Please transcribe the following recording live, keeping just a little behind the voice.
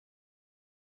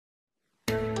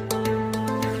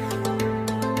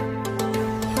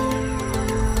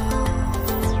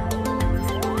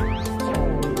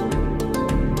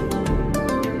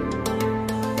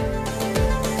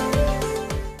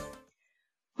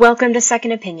Welcome to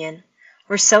Second Opinion.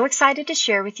 We're so excited to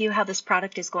share with you how this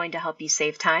product is going to help you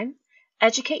save time,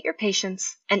 educate your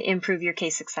patients, and improve your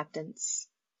case acceptance.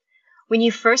 When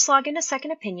you first log into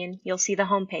Second Opinion, you'll see the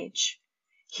homepage.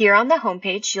 Here on the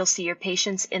homepage, you'll see your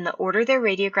patients in the order their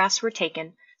radiographs were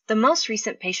taken, the most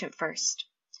recent patient first.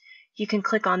 You can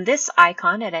click on this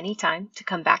icon at any time to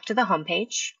come back to the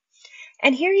homepage,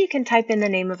 and here you can type in the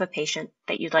name of a patient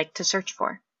that you'd like to search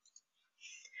for.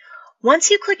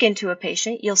 Once you click into a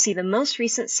patient, you'll see the most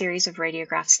recent series of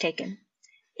radiographs taken.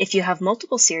 If you have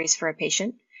multiple series for a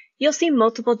patient, you'll see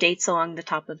multiple dates along the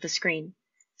top of the screen.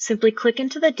 Simply click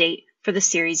into the date for the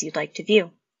series you'd like to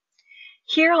view.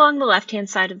 Here along the left-hand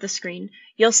side of the screen,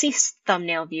 you'll see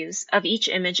thumbnail views of each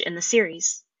image in the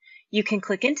series. You can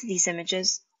click into these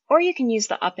images, or you can use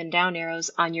the up and down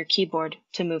arrows on your keyboard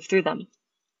to move through them.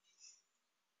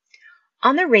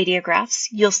 On the radiographs,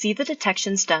 you'll see the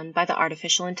detections done by the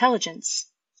artificial intelligence.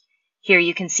 Here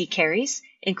you can see caries,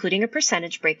 including a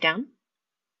percentage breakdown,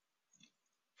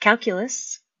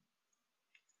 calculus,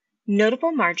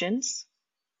 notable margins,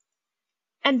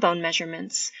 and bone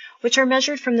measurements, which are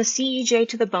measured from the CEJ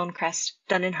to the bone crest,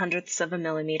 done in hundredths of a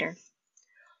millimeter.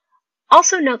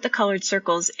 Also note the colored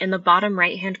circles in the bottom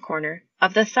right-hand corner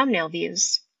of the thumbnail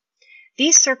views.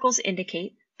 These circles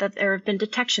indicate that there have been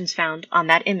detections found on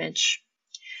that image.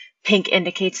 Pink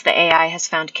indicates the AI has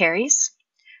found caries,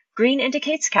 green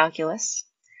indicates calculus,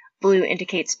 blue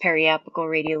indicates periapical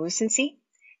radiolucency,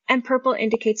 and purple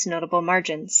indicates notable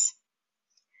margins.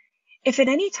 If at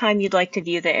any time you'd like to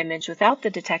view the image without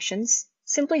the detections,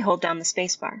 simply hold down the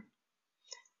spacebar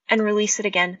and release it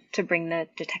again to bring the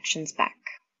detections back.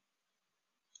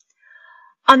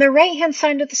 On the right-hand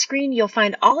side of the screen, you'll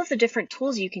find all of the different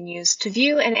tools you can use to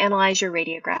view and analyze your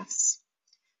radiographs.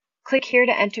 Click here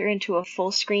to enter into a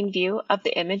full screen view of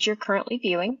the image you're currently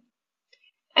viewing,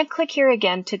 and click here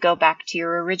again to go back to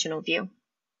your original view.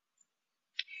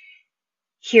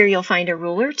 Here you'll find a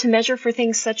ruler to measure for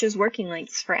things such as working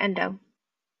lengths for endo.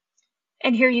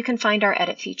 And here you can find our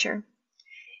edit feature.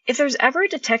 If there's ever a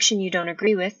detection you don't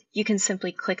agree with, you can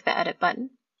simply click the edit button,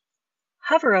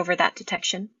 hover over that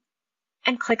detection,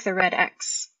 and click the red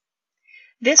X.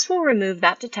 This will remove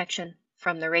that detection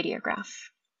from the radiograph.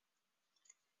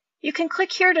 You can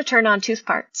click here to turn on tooth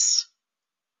parts,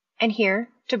 and here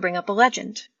to bring up a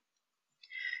legend.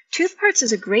 Tooth parts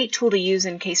is a great tool to use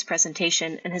in case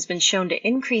presentation and has been shown to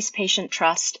increase patient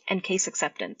trust and case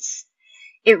acceptance.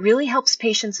 It really helps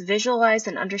patients visualize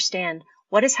and understand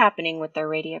what is happening with their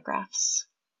radiographs.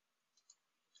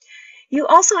 You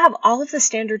also have all of the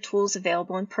standard tools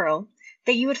available in Pearl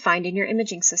that you would find in your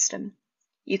imaging system.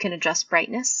 You can adjust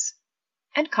brightness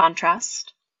and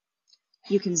contrast.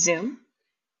 You can zoom.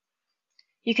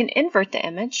 You can invert the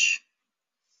image,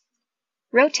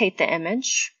 rotate the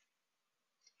image,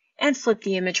 and flip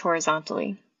the image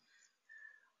horizontally.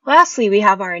 Lastly, we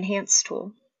have our Enhance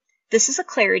tool. This is a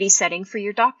clarity setting for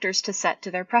your doctors to set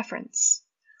to their preference.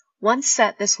 Once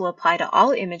set, this will apply to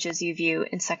all images you view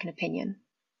in Second Opinion.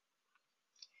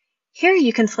 Here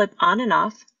you can flip on and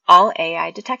off all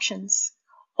AI detections,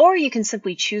 or you can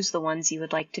simply choose the ones you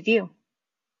would like to view.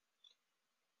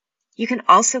 You can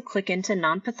also click into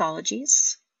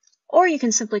non-pathologies, or you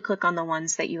can simply click on the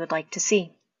ones that you would like to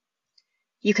see.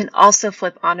 You can also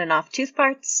flip on and off tooth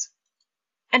parts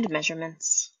and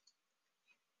measurements.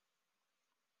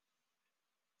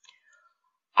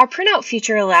 Our printout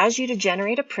feature allows you to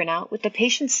generate a printout with the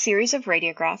patient's series of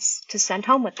radiographs to send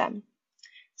home with them.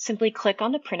 Simply click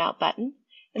on the printout button,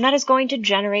 and that is going to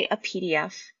generate a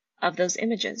PDF of those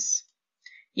images.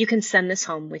 You can send this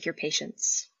home with your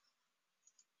patients.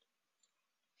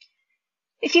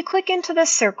 If you click into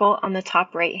this circle on the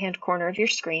top right-hand corner of your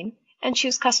screen and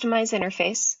choose Customize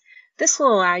Interface, this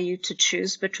will allow you to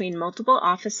choose between multiple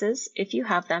offices if you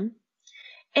have them,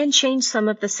 and change some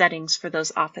of the settings for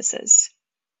those offices.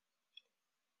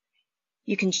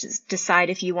 You can just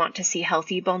decide if you want to see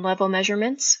healthy bone level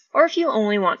measurements or if you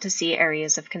only want to see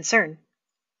areas of concern.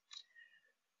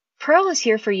 Pearl is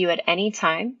here for you at any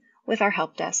time with our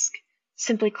help desk.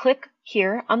 Simply click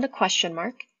here on the question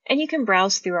mark and you can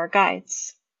browse through our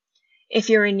guides. If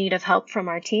you're in need of help from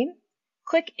our team,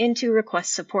 click into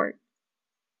Request Support.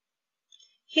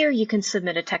 Here you can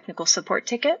submit a technical support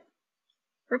ticket,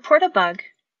 report a bug,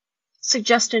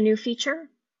 suggest a new feature,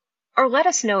 or let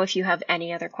us know if you have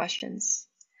any other questions.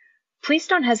 Please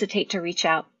don't hesitate to reach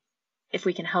out if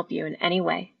we can help you in any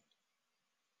way.